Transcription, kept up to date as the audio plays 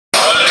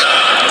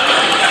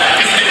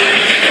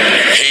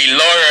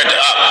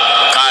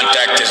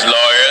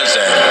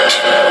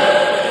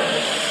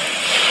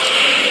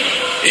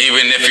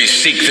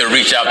seek to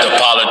reach out to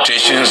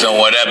politicians and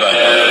whatever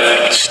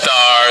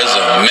stars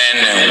of men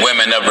and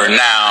women of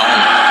renown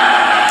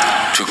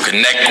to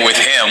connect with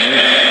him,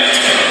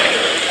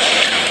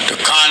 to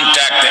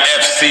contact the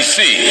FCC,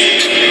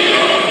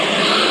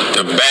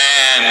 to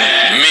ban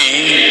me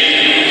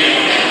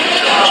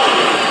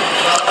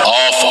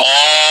off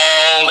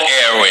all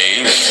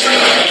airways,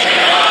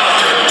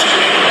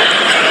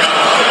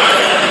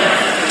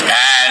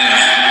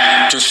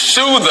 and to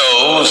sue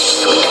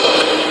those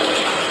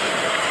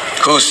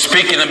who's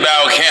speaking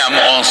about him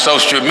on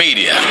social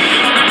media.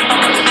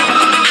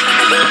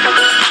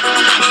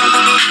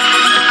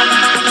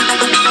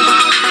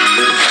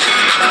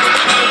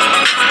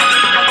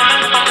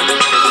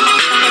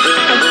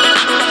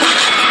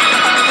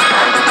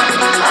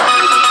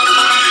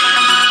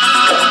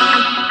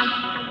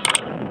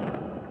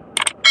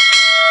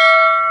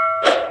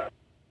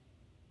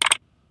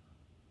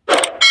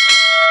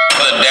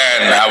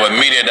 Our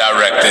media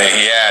director,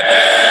 he had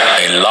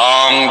a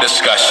long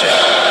discussion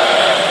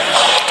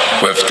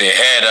with the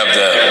head of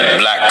the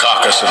Black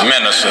Caucus of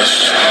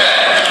Ministers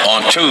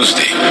on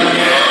Tuesday.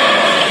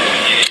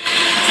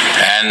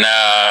 And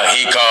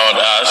he called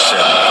us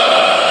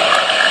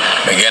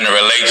and began to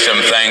relate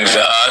some things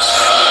to us,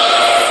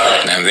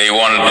 and they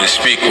wanted to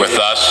speak with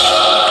us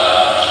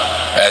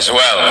as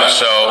well.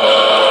 So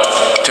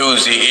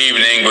Tuesday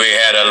evening we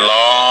had a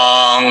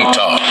long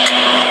talk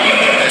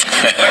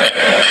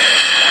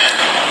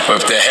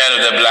with the head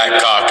of the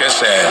Black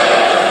Caucus,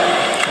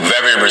 and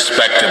very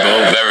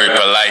respectable, very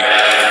polite.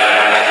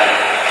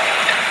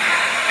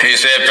 He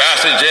said,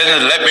 Pastor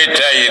Jennings, let me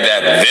tell you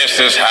that this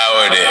is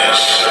how it is.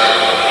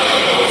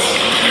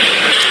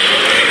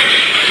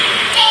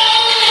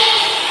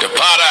 The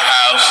Potter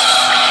House,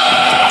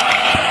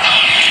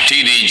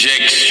 T.D.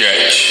 Jakes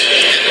Church,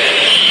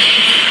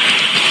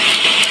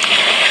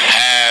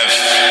 have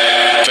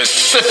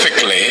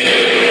specifically,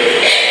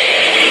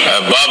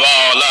 above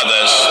all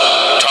others,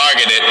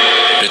 targeted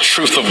the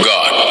truth of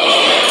God.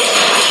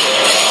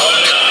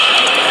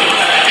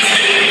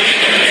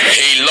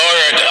 He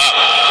lawyered up,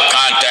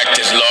 contacted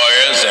his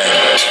lawyers,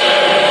 and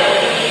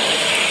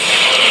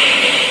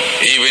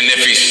even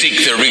if he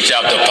seeks to reach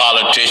out to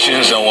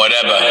politicians and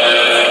whatever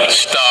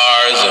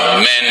stars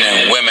of men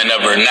and women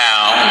of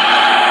renown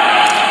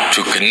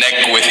to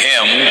connect with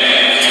him,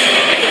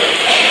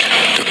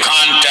 to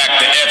contact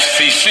the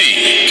FCC,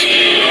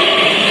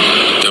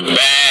 to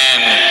ban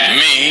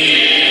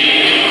me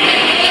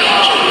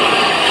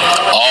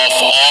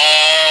off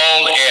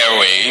all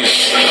airways,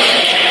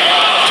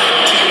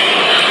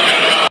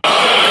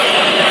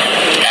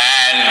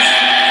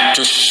 and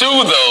to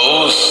sue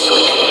those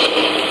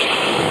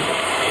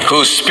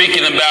who's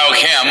speaking about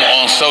him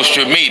on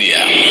social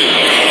media.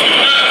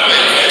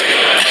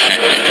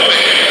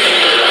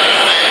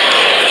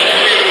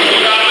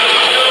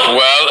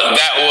 Well,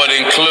 that would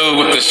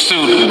include the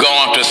suit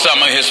going to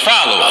some of his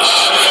followers.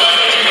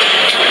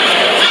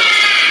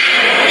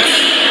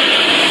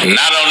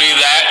 Not only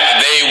that,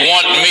 they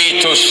want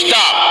me to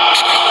stop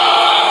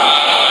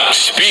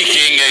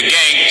speaking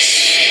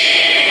against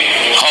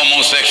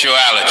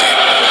homosexuality.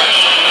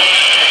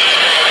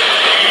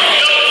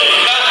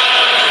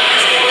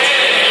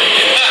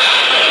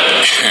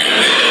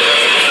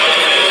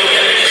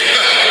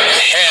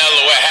 Hell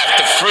will have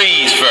to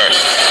freeze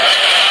first.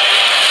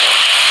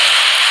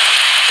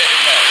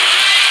 Amen.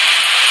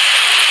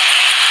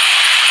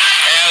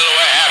 Hell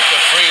will have to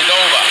freeze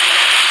over.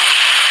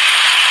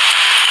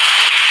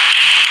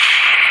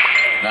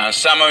 Now,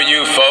 some of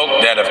you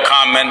folk that have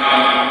commented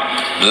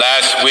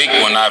last week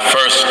when I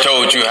first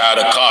told you how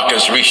the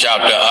caucus reached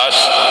out to us,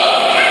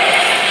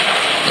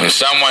 and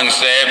someone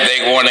said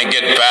they want to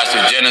get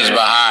Pastor Jennings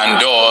behind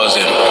doors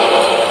and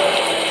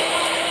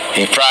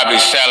he probably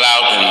sell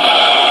out and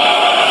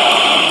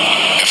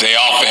if they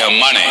offer him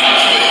money.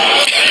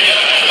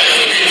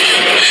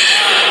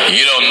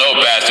 You don't know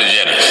Pastor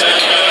Jennings.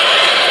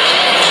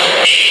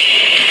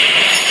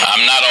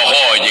 I'm not a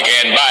whore. You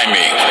can't buy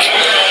me.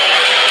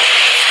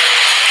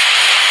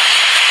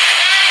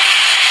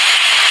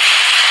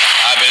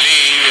 I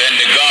believe in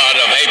the God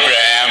of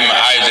Abraham,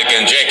 Isaac,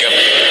 and Jacob.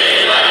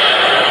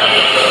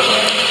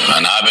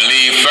 And I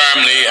believe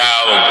firmly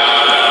how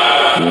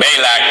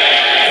Balak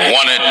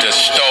wanted to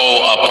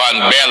bestow upon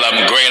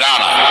Balaam great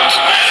honor.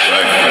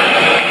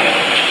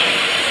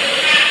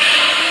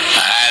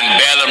 And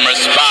Balaam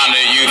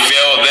responded, you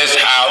fill this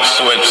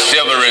house with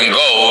silver and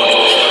gold.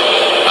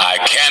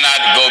 I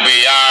cannot go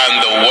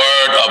beyond the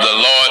word of the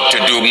Lord to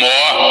do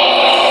more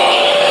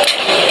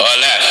or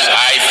less.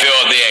 I feel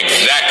the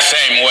exact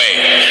same way.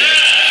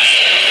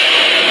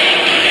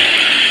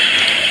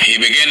 He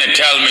began to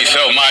tell me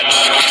so much.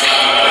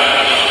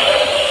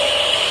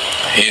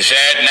 He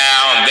said,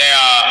 now there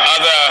are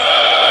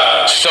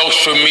other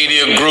social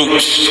media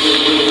groups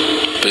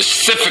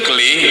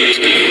specifically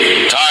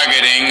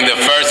targeting the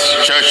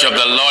First Church of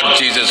the Lord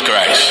Jesus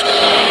Christ.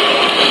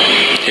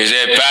 He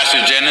said, Pastor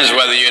Jennings,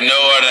 whether you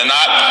know it or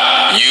not,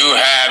 you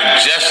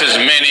have just as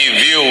many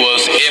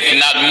viewers, if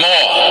not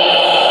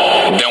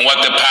more, than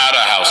what the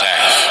Powder House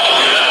has.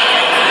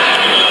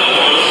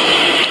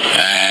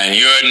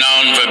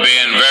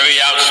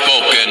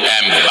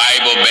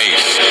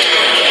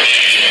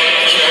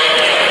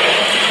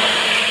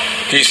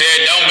 He said,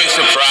 don't be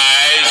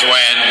surprised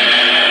when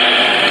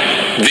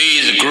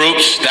these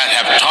groups that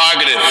have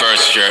targeted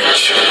First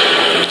Church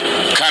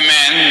come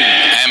in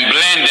and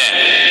blend in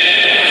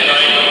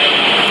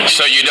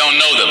so you don't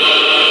know them.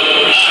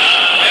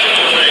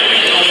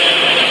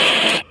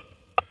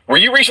 Were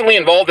you recently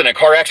involved in a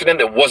car accident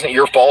that wasn't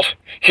your fault?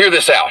 Hear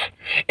this out.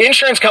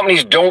 Insurance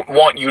companies don't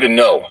want you to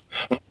know.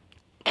 And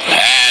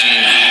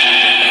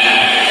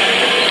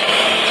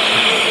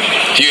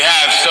you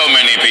have so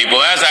many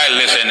people. As I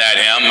listen at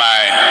him,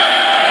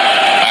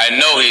 I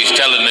know he's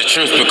telling the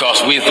truth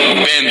because we've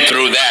been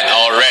through that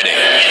already.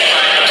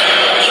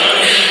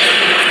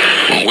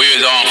 When we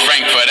was on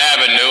Frankfurt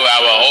Avenue,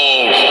 our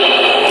old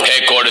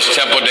headquarters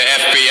temple, the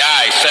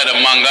FBI sat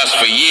among us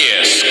for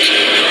years.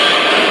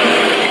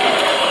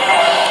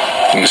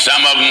 And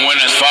some of them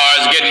went as far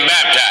as getting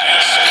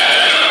baptized.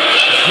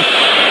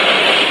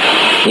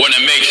 Want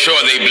to make sure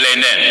they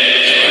blend in.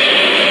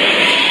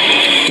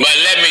 But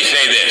let me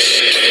say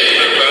this.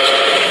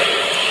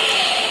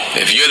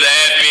 If you're the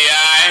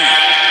FBI,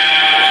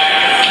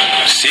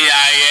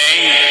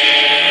 CIA,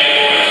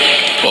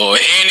 or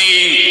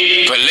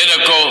any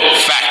political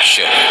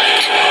faction,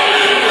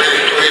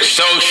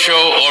 social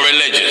or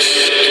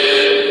religious,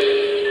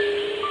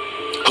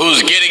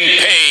 who's getting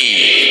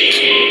paid,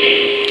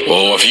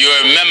 or if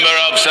you're a member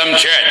of some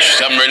church,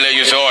 some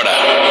religious order,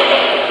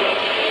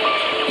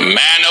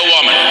 man or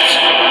woman,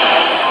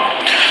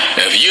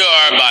 if you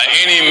are by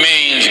any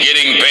means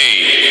getting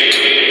paid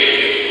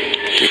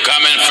to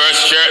come in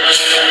First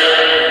Church,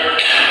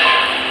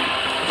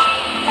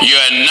 you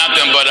are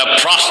nothing but a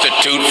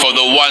prostitute for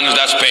the ones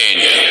that's paying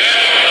you.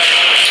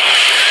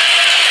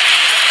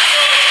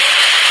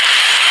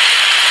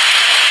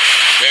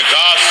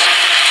 Because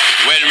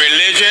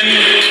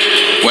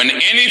when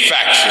any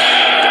faction,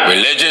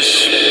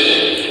 religious,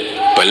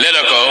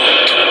 political,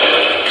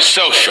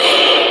 social,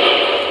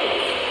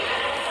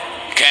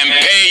 can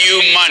pay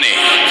you money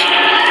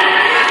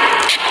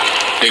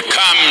to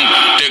come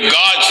to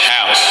God's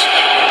house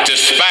to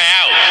spy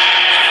out.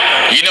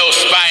 You know,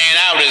 spying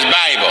out is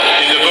Bible.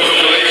 In the book of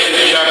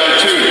Galatians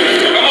chapter 2.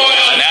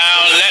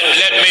 Now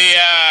let me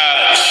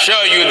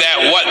show you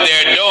that what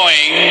they're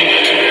doing,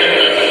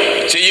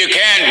 so you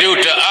can't do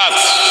to us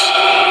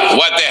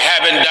what they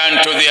haven't done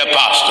to the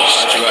apostles.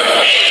 That's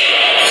right.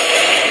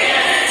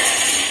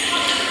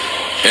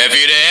 If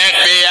you're the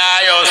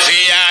FBI or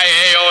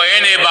CIA or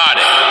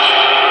anybody,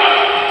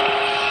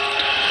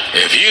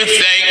 if you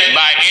think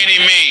by any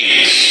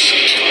means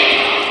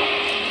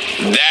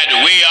that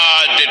we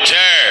are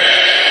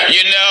deterred,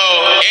 you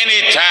know,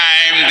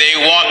 anytime they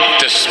want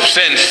to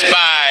send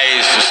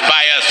spies to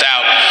spy us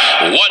out,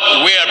 what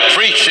we're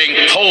preaching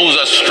poses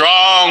a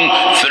strong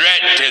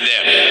threat to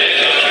them.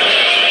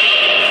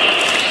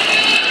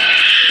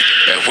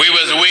 If we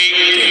was weak,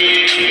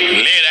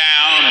 lay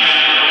down,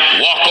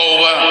 walk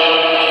over,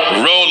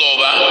 roll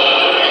over.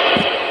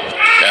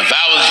 If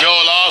I was your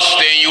loss,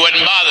 then you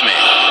wouldn't bother me.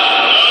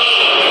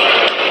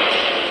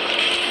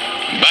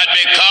 But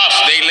because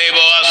they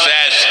label us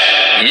as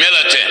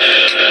militant,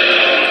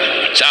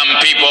 some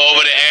people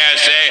over the air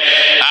say,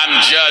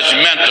 I'm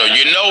judgmental.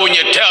 You know, when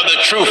you tell the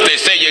truth, they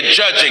say you're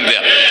judging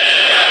them.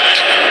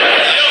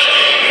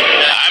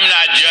 I'm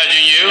not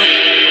judging you.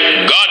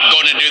 God's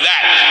going to do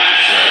that.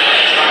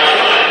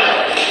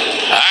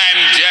 I'm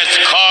just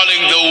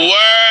calling the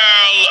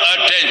world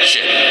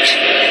attention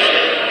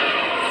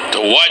to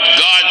what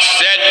God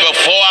said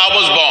before I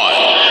was born.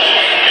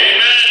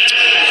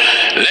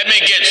 Let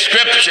me get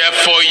scripture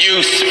for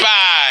you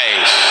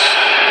spies.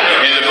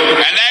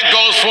 And that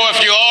goes for if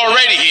you're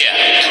already here.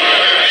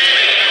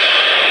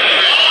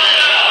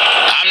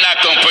 I'm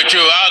not going to put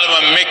you out. I'm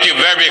going to make you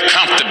very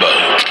comfortable.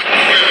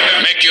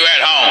 Make you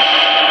at home.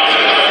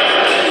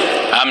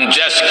 I'm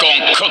just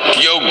going to cook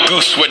your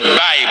goose with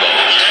Bible.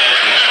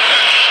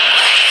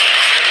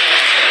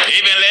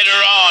 Even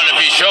later on, if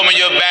you show me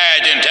your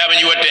badge and tell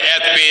me you at the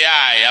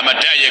FBI, I'm going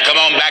to tell you,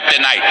 come on back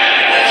tonight.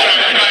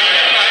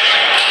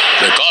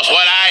 Because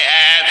what I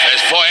have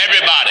is for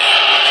everybody.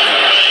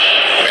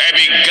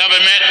 Every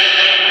government,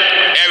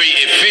 every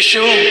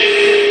official,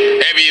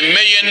 every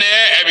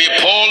millionaire, every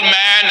poor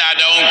man, I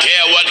don't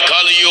care what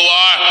color you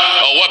are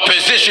or what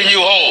position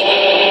you hold.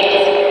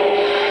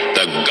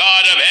 The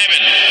God of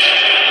heaven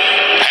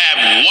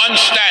have one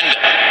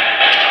standard,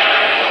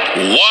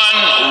 one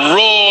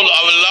rule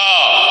of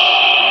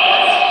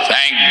law.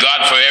 Thank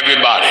God for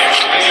everybody.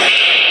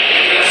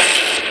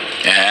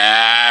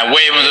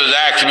 Williams was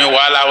asking me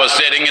while I was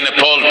sitting in the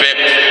pulpit,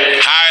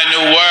 how in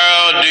the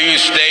world do you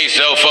stay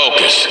so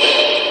focused?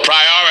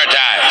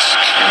 Prioritize.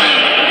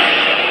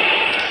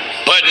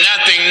 Put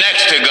nothing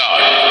next to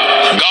God.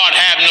 God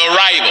have no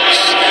rivals.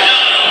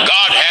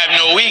 God have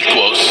no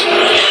equals.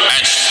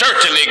 And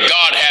certainly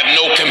God have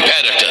no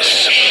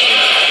competitors.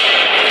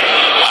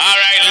 All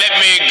right, let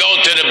me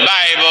go to the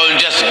Bible and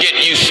just get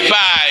you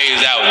spies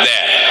out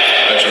there.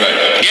 That's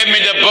right. Give me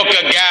the book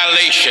of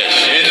Galatians.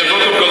 In the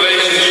book of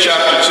Galatians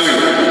chapter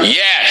 2.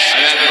 Yes.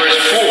 And at verse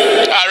 4.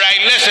 All right,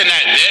 listen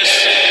at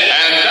this.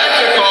 And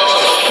that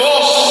because of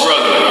false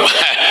brethren.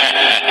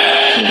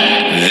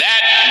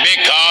 That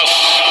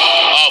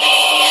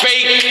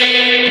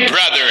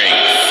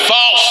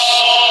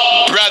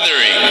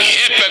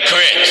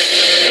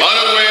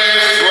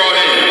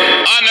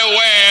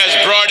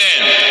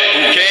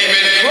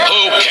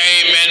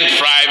came in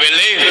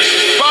privately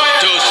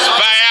to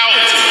spy out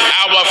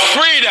our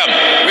freedom,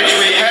 which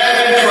we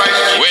have in Christ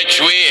Jesus,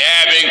 which we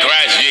have in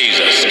Christ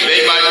Jesus,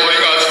 they might bring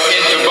us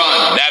into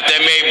bondage. that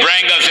they may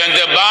bring us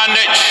into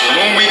bondage.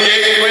 Whom we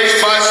gave place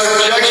by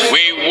subjection,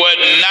 We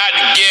would not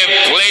give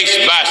place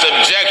by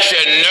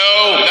subjection,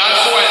 no, not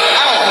for an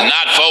hour,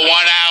 not for 1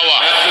 hour.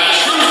 the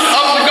truth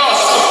of the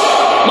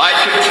gospel might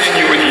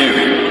continue with you.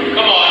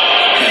 Come on.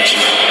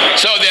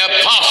 So the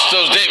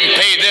apostles didn't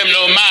pay them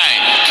no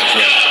mind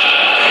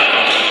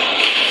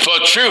for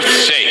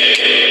truth's sake.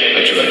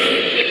 That's right.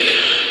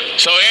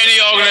 So any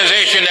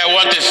organization that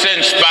wants to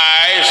send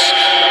spies,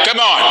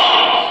 come on,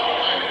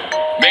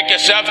 make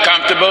yourself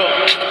comfortable.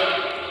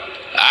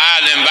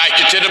 I'll invite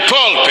you to the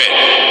pulpit.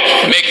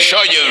 Make sure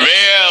you're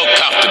real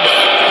comfortable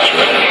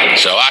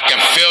so I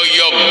can fill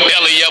your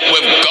belly up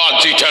with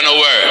God's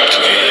eternal word.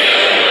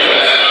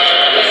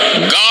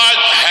 God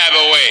have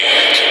a way,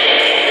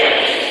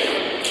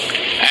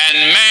 and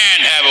man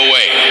have a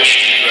way.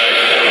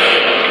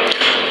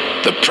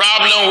 The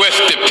problem with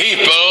the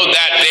people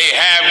that they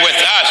have with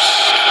us,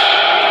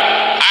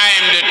 I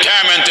am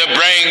determined to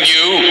bring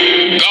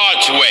you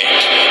God's way,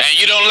 and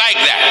you don't like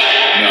that.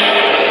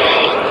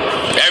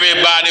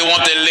 Everybody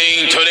wants to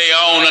lean to their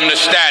own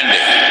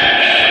understanding,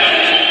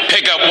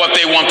 pick up what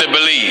they want to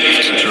believe.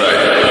 That's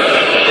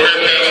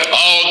right.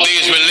 All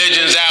these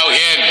religions out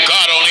here,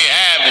 God only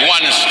have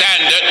one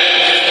standard,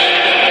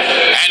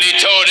 and he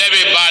told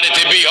everybody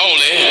to be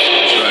holy.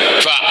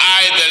 Right. For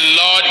I, the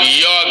Lord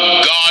your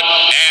God,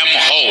 am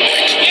holy.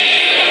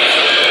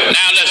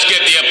 Now let's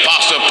get the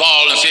Apostle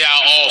Paul and see how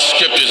all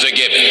scriptures are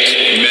given.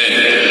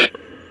 Amen.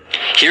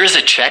 Here is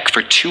a check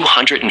for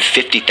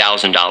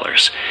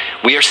 $250,000.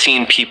 We are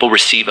seeing people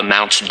receive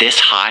amounts this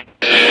high.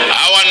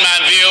 I want my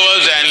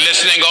viewers and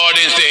listening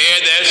audience to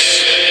hear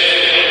this.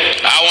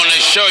 I want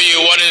to show you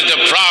what is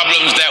the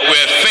problems that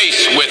we're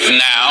faced with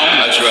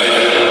now. That's right.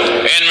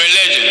 In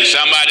religion.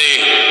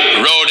 Somebody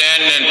wrote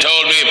in and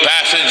told me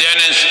Pastor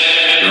Jennings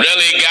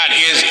really got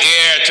his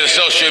ear to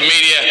social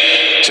media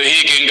so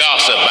he can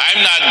gossip.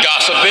 I'm not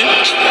gossiping.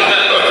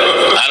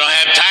 I don't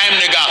have time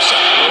to gossip.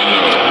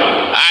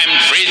 I'm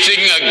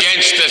preaching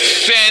against the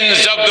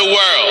sins of the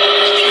world.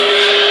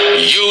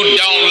 You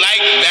don't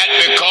like that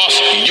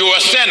because you're a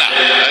sinner.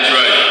 That's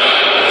right.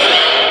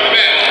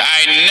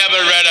 I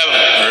never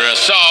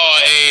saw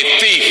a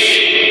thief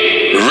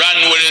run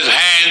with his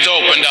hands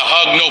open to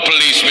hug no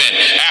policeman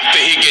after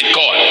he get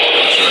caught.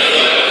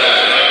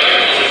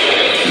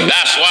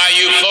 That's why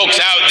you folks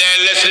out there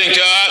listening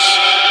to us,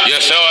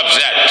 you're so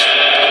upset.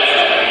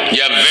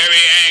 You're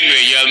very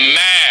angry. You're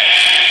mad.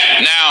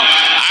 Now,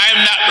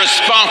 I'm not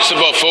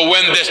responsible for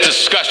when this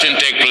discussion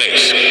take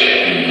place.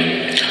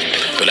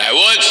 But I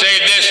would say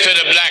this to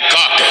the Black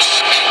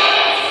Caucus.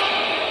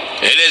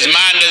 It is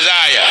my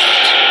desire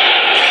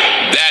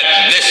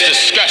that this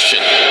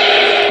discussion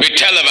be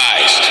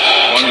televised.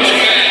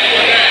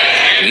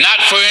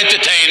 Not for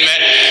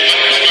entertainment.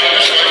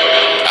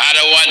 I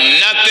don't want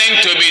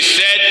nothing to be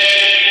said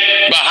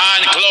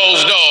behind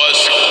closed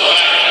doors.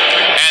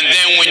 And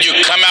then when you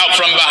come out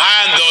from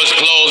behind those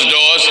closed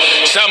doors,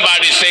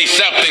 somebody say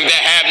something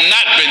that have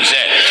not been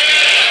said.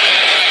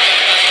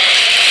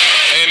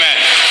 Amen.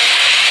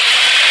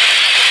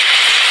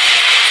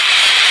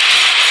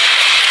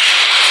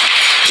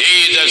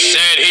 Jesus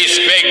said he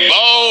spake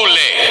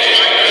boldly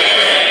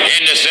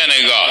in the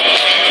synagogue.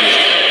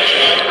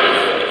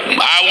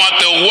 I want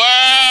the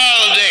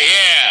world to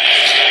hear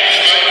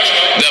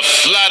the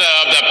flutter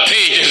of the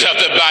pages of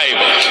the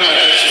Bible.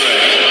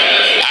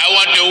 I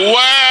want the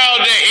world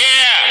to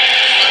hear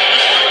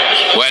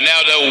when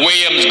Elder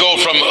Williams go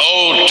from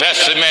Old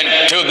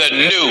Testament to the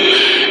New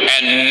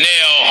and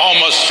nail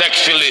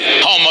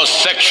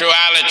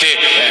homosexuality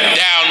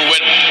down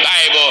with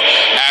Bible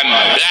and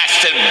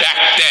blast it back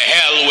to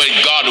hell with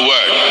God's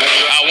word.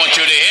 I want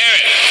you to hear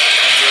it.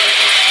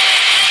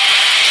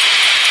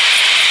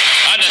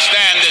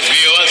 Understand this,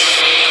 viewers.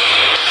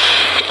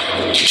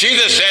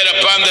 Jesus said,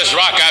 upon this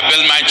rock I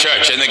build my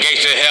church, and the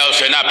gates of hell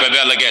shall not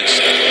prevail against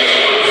it.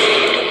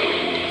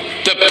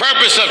 The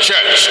purpose of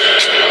church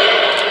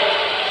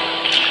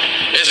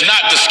is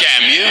not to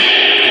scam you.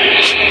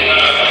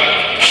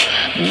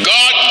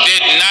 God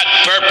did not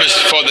purpose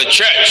for the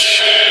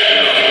church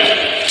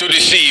to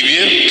deceive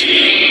you.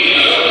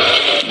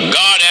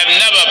 God have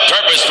never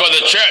purposed for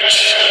the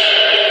church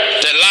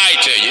to lie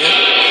to you.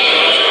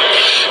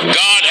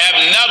 God have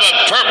never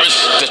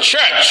purposed the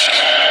church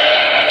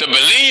to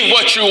believe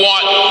what you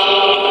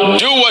want,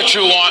 do what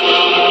you want,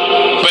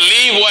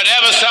 believe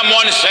whatever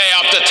someone say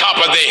off the top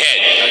of their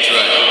head. That's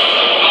right.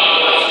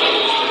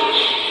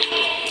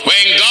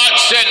 When God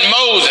sent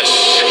Moses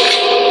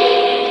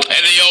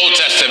in the Old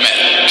Testament,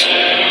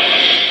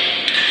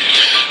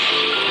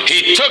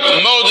 he took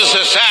Moses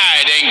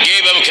aside and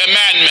gave him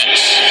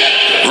commandments,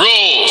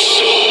 rules,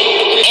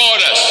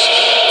 orders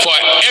for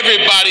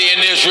everybody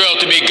in Israel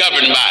to be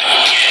governed by.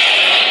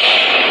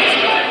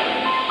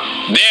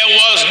 There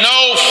was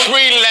no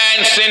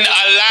freelancing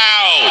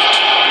allowed,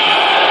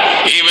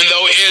 even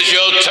though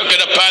Israel took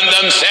it upon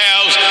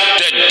themselves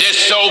to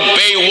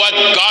disobey what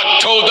God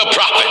told the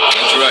prophet.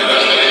 That's right.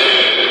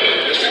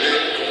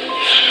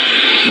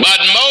 But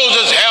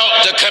Moses held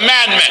the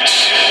commandments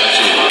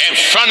in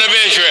front of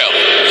Israel.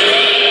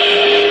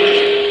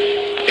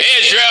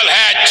 Israel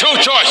had two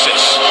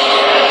choices: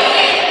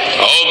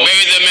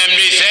 obey them and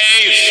be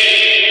saved,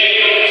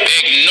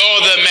 ignore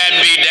them and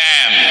be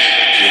damned.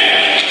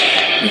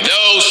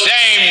 Those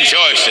same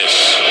choices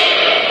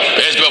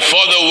is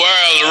before the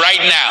world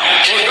right now.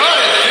 Well, God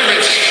has given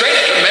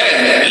straight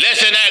commandments.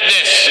 Listen at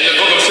this. In the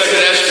book of 2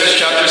 Esdras,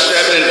 chapter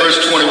 7 and verse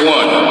 21.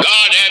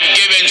 God have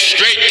given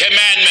straight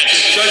commandments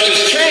Such as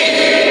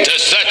came. to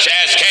such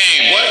as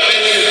came, What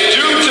they should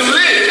do to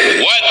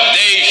live. what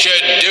they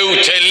should do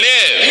to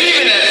live,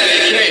 Even as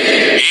they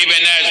came.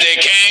 even as they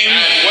came,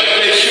 And what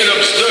they should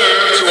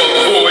observe to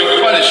avoid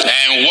punishment.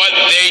 and what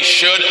they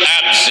should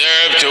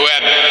observe to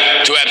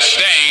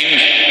abstain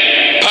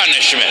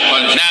punishment.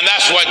 Now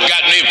that's what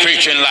got me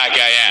preaching like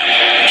I am.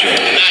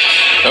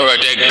 All right,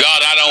 that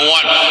God, I don't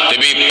want to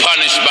be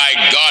punished by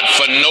God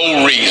for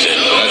no reason.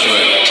 That's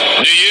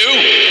right. Do you?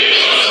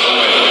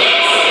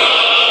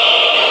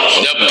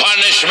 The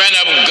punishment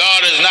of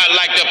God is not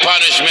like the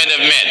punishment of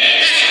men.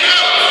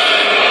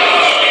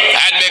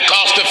 And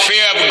because the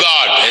fear of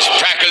God is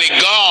practically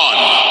gone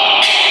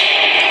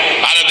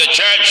out of the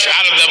church,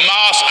 out of the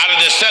mosque, out of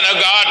the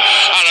synagogue,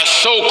 out of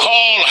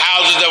so-called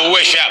houses of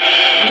worship,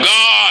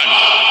 gone.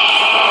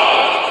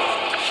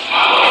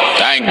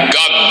 Thank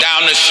God,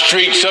 down the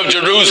streets of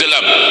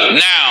Jerusalem,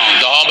 now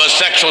the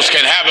homosexuals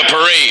can have a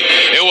parade.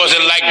 It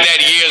wasn't like that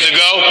years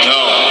ago.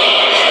 No.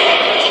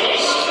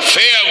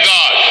 Fear of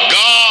God,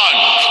 gone.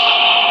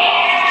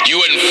 You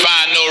wouldn't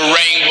find no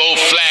rainbow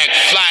flag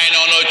flying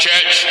on no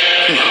church.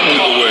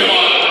 No way.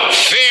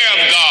 Fear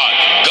of God,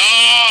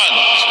 gone.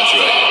 That's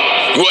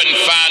right. You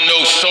wouldn't find no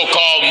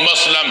so-called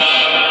Muslim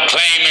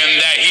claiming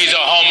that he's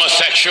a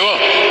homosexual.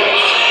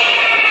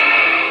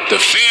 The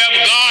fear of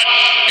God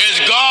is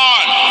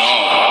gone.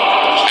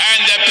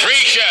 And the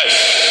preachers,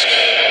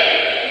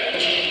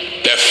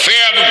 the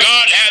fear of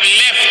God have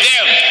left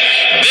them.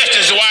 This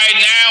is why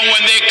now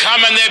when they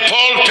come in their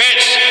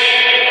pulpits,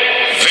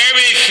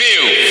 very few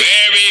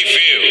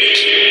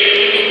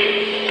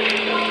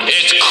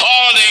is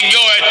calling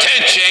your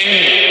attention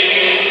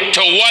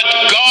to what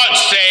God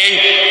say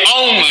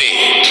only.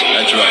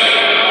 That's right.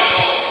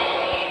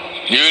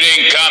 You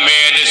didn't come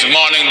here this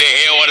morning to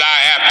hear what I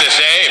have to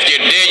say. If you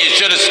did, you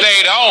should have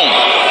stayed home.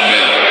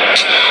 Amen.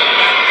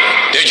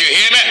 Did you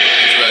hear me?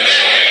 That's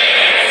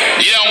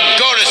right. You don't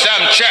go to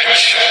some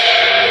church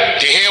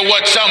to hear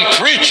what some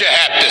preacher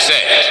have to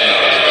say.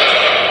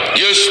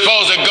 You're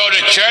supposed to go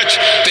to church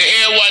to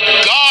hear what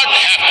God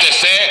have to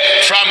say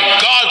from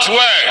God's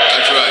word.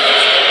 That's right.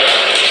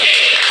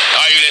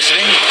 Are you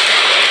listening?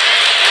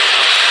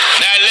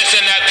 Now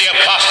listen at the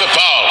Apostle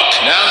Paul.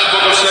 Now the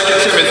book of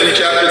 2 Timothy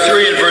chapter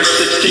 3 and verse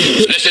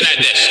 16. Listen at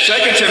this. 2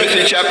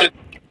 Timothy chapter.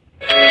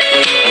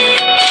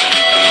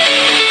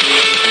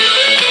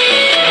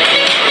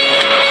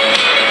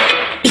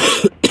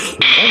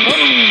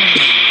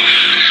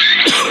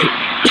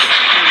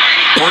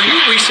 Were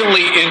you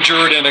recently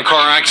injured in a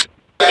car accident?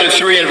 Chapter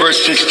 3 and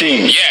verse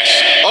 16.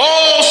 Yes.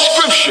 All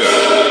scripture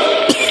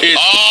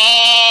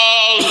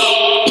All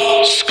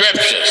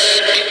scriptures.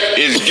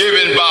 is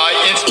given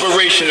by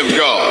inspiration of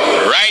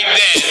God. Right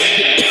then,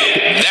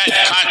 that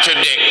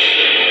contradict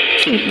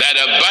that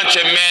a bunch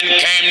of men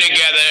came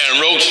together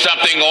and wrote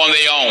something on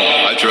their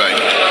own. That's right.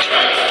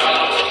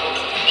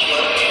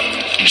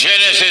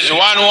 Genesis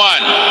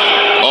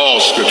 1:1 All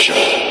scripture.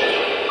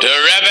 to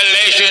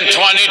Revelation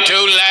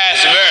 22,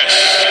 last verse.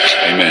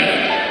 Amen.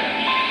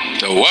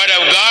 The word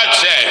of God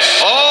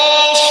says,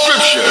 All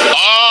scripture.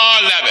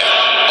 all of it.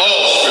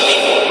 All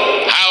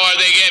scripture How are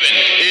they given?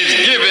 is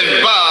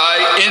given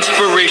by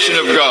inspiration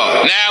of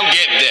God. Now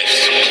get this.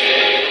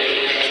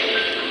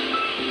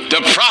 The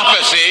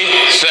prophecy,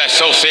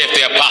 so saith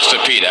the Apostle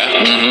Peter,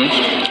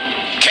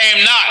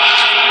 came not.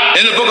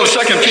 In the book of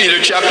 2 Peter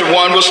chapter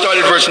 1, we'll start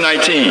at verse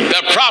 19.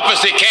 The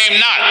prophecy came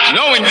not.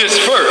 Knowing this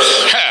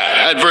first,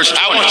 at verse 20,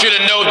 I want you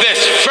to know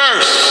this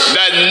first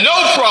that no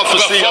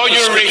prophecy before of the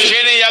you reach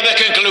scripture- any other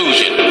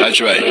conclusion. That's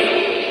right.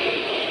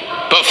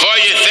 Before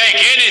you think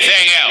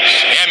anything else.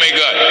 Hear me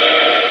good.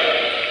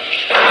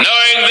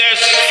 Knowing this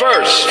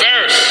First.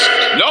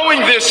 Knowing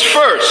this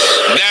first,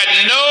 that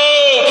no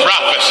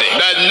prophecy,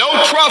 that no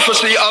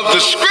prophecy of the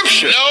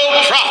scripture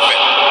no prophet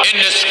in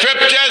the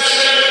scriptures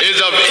is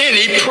of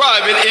any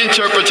private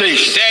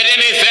interpretation. said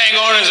anything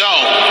on his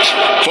own.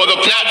 For the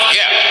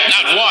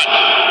Not one.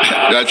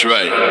 That's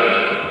right.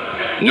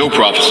 No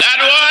prophecy. Not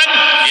one.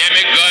 Hear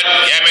me good.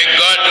 Hear me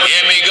good.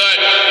 Hear me good.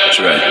 That's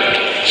right.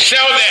 So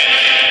then,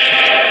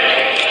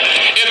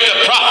 if the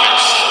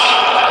prophets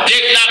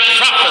did not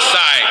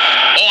prophesy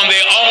on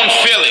their own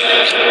feeling,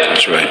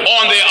 That's right.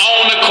 on their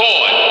own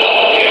accord,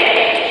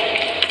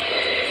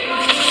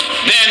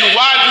 then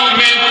why do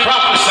men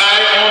prophesy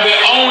on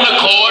their own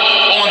accord,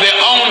 on their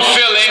own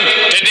feeling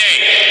today?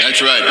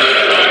 That's right.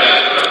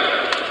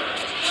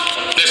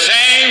 The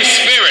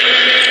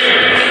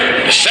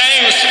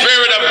same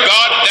spirit of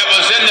God that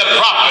was in the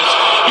prophets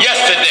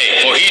yesterday,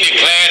 for he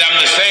declared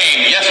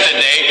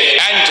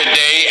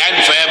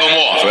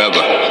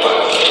Forever.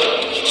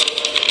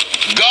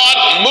 God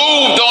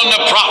moved on the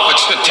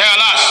prophets to tell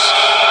us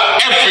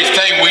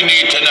everything we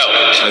need to know.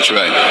 That's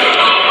right.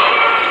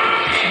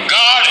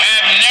 God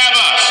had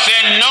never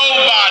sent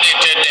nobody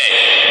today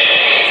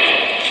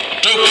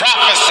to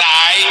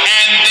prophesy,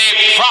 and their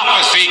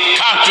prophecy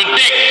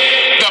contradict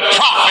the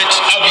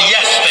prophets of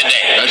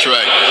yesterday. That's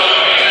right.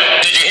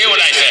 Did you hear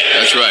what I said?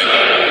 That's right.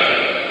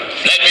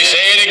 Let me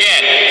say it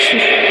again.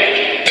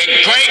 The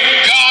great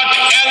God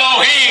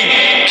Elohim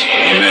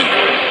Amen.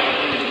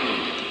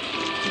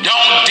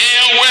 don't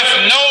deal with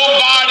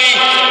nobody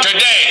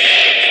today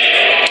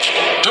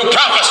to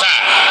prophesy.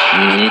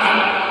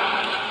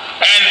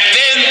 And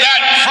then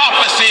that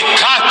prophecy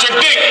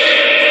contradict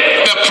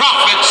the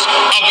prophets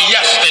of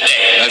yesterday.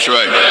 That's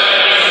right.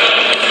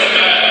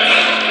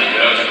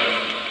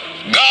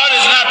 God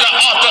is not the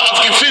author of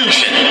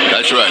confusion.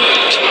 That's right.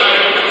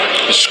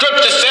 The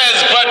scripture says,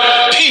 but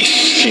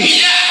peace,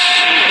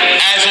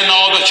 as in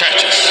all the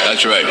churches.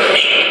 That's right.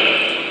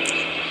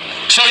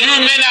 So you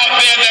men out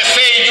there that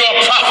say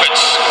you're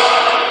prophets,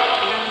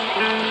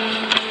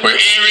 with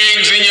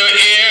earrings in your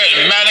ear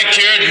and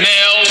manicured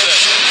nails.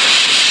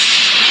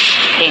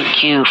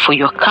 Thank you for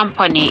your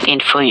company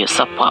and for your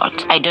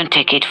support. I don't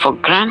take it for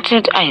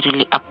granted. I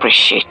really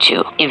appreciate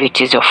you. If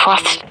it is your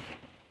first